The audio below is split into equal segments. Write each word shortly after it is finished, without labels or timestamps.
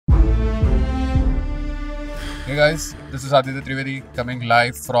Hey guys, this is Adda Trivedi coming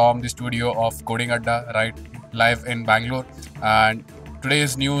live from the studio of Coding Adda, right live in Bangalore. And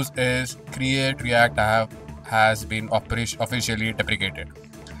today's news is Create React app has been officially deprecated.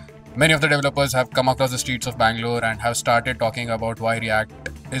 Many of the developers have come across the streets of Bangalore and have started talking about why React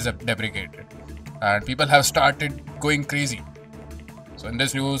is deprecated. And people have started going crazy. So in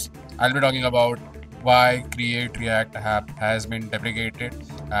this news, I'll be talking about why Create React app has been deprecated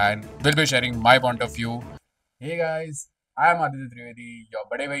and will be sharing my point of view. Hey guys, I'm Aditya Trivedi, your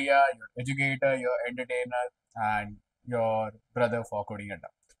Bade Bhaiya, your educator, your entertainer, and your brother for Coding Adda.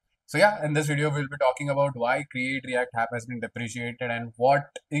 So yeah, in this video we'll be talking about why Create React app has been depreciated and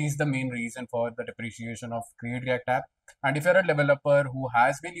what is the main reason for the depreciation of Create React app. And if you're a developer who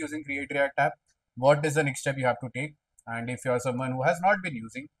has been using Create React app, what is the next step you have to take? And if you're someone who has not been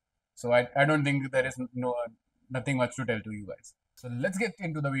using, so I don't think there is nothing much to tell to you guys. So let's get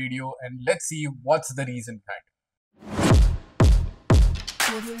into the video and let's see what's the reason behind it.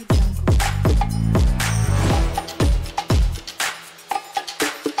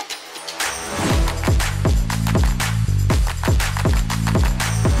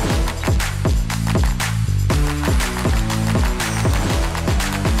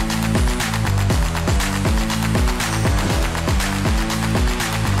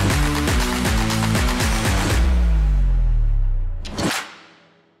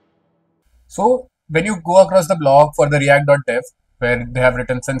 So when you go across the blog for the react.dev, where they have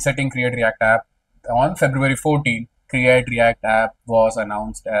written sunsetting Create React app, on February 14, Create React app was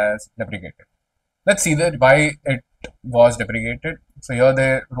announced as deprecated. Let's see that why it was deprecated. So here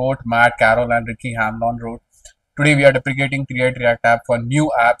they wrote, Matt Carroll and Ricky Hamlon wrote, today we are deprecating Create React app for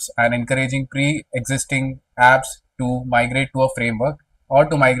new apps and encouraging pre-existing apps to migrate to a framework or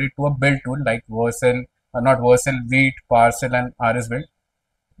to migrate to a build tool like Vercel, not Vercel, Vite, Parcel and RS Build.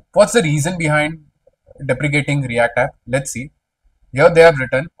 What's the reason behind deprecating React app? Let's see. Here they have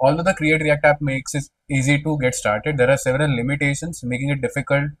written, although the Create React app makes it easy to get started, there are several limitations making it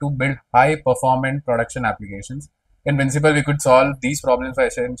difficult to build high performant production applications. In principle, we could solve these problems by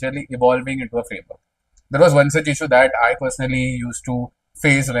essentially evolving into a framework. There was one such issue that I personally used to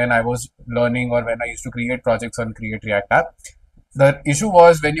face when I was learning or when I used to create projects on Create React app. The issue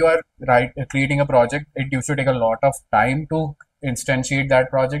was when you are creating a project, it used to take a lot of time to instantiate that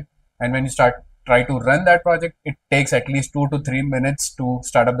project, and when you try to run that project, it takes at least 2 to 3 minutes to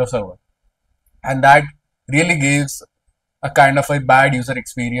start up the server, and that really gives a kind of a bad user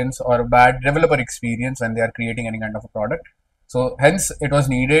experience or a bad developer experience when they are creating any kind of a product. So hence it was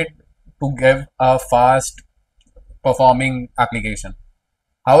needed to give a fast performing application.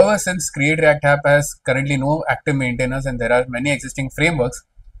 However, since Create React app has currently no active maintainers and there are many existing frameworks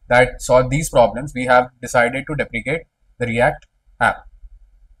that solve these problems, we have decided to deprecate the React app.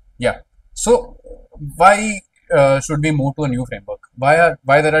 Yeah. So why should we move to a new framework?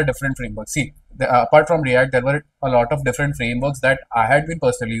 Why there are different frameworks? See, apart from React, there were a lot of different frameworks that I had been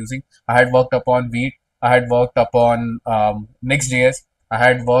personally using. I had worked upon Vite. I had worked upon Next.js. I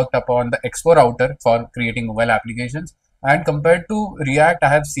had worked upon the Expo router for creating mobile applications. And compared to React, I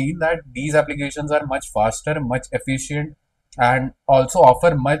have seen that these applications are much faster, much efficient, and also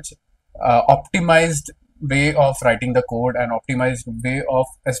offer much optimized way of writing the code and optimized way of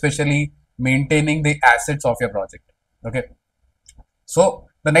especially maintaining the assets of your project. Okay. So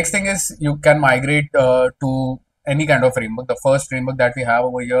the next thing is you can migrate to any kind of framework. The first framework that we have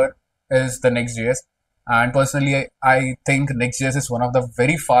over here is the Next.js. And personally, I think Next.js is one of the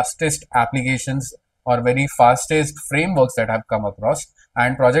very fastest applications or very fastest frameworks that I've come across.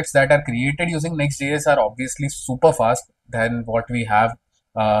 And projects that are created using Next.js are obviously super fast than what we have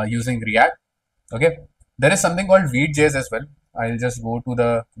using React. Okay. There is something called Vite.js as well. I'll just go to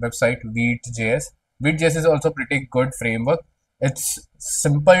the website Vite.js. Vite.js is also pretty good framework. It's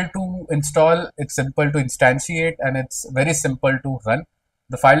simple to install, it's simple to instantiate, and it's very simple to run.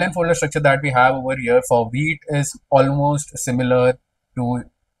 The file and folder structure that we have over here for Vite is almost similar to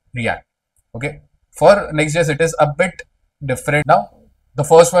React. Okay. For Next.js, it is a bit different. Now, the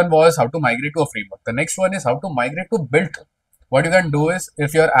first one was how to migrate to a framework. The next one is how to migrate to build. What you can do is,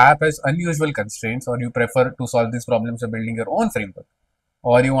 if your app has unusual constraints or you prefer to solve these problems by building your own framework,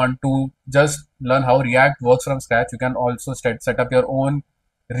 or you want to just learn how React works from scratch, you can also set up your own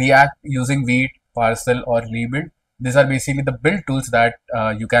React using Vite, Parcel or Rebuild. These are basically the build tools that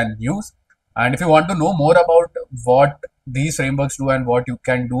you can use. And if you want to know more about what these frameworks do and what you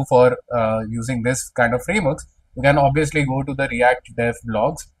can do for using this kind of frameworks, you can obviously go to the React dev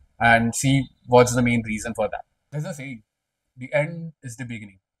blogs and see what's the main reason for that. There's a saying, the end is the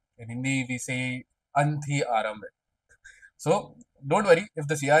beginning. In Hindi, we say, Anth hi aaramb hai. So don't worry, if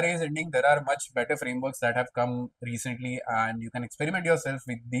the CRA is ending, there are much better frameworks that have come recently, and you can experiment yourself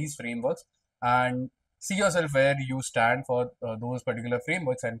with these frameworks and see yourself where you stand for those particular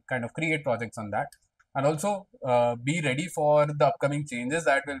frameworks and kind of create projects on that. And also be ready for the upcoming changes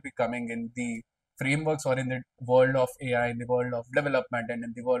that will be coming in the frameworks or in the world of AI, in the world of development, and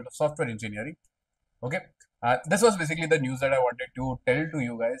in the world of software engineering. Okay. This was basically the news that I wanted to tell to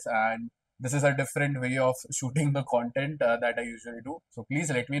you guys, and this is a different way of shooting the content that I usually do. So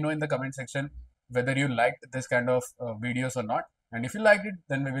please let me know in the comment section whether you liked this kind of videos or not. And if you liked it,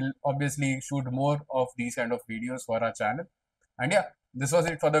 then we will obviously shoot more of these kind of videos for our channel. And yeah, this was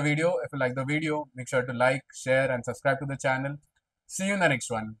it for the video. If you like the video, make sure to like, share, and subscribe to the channel. See you in the next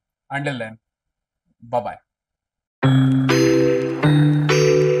one. Until then, bye bye.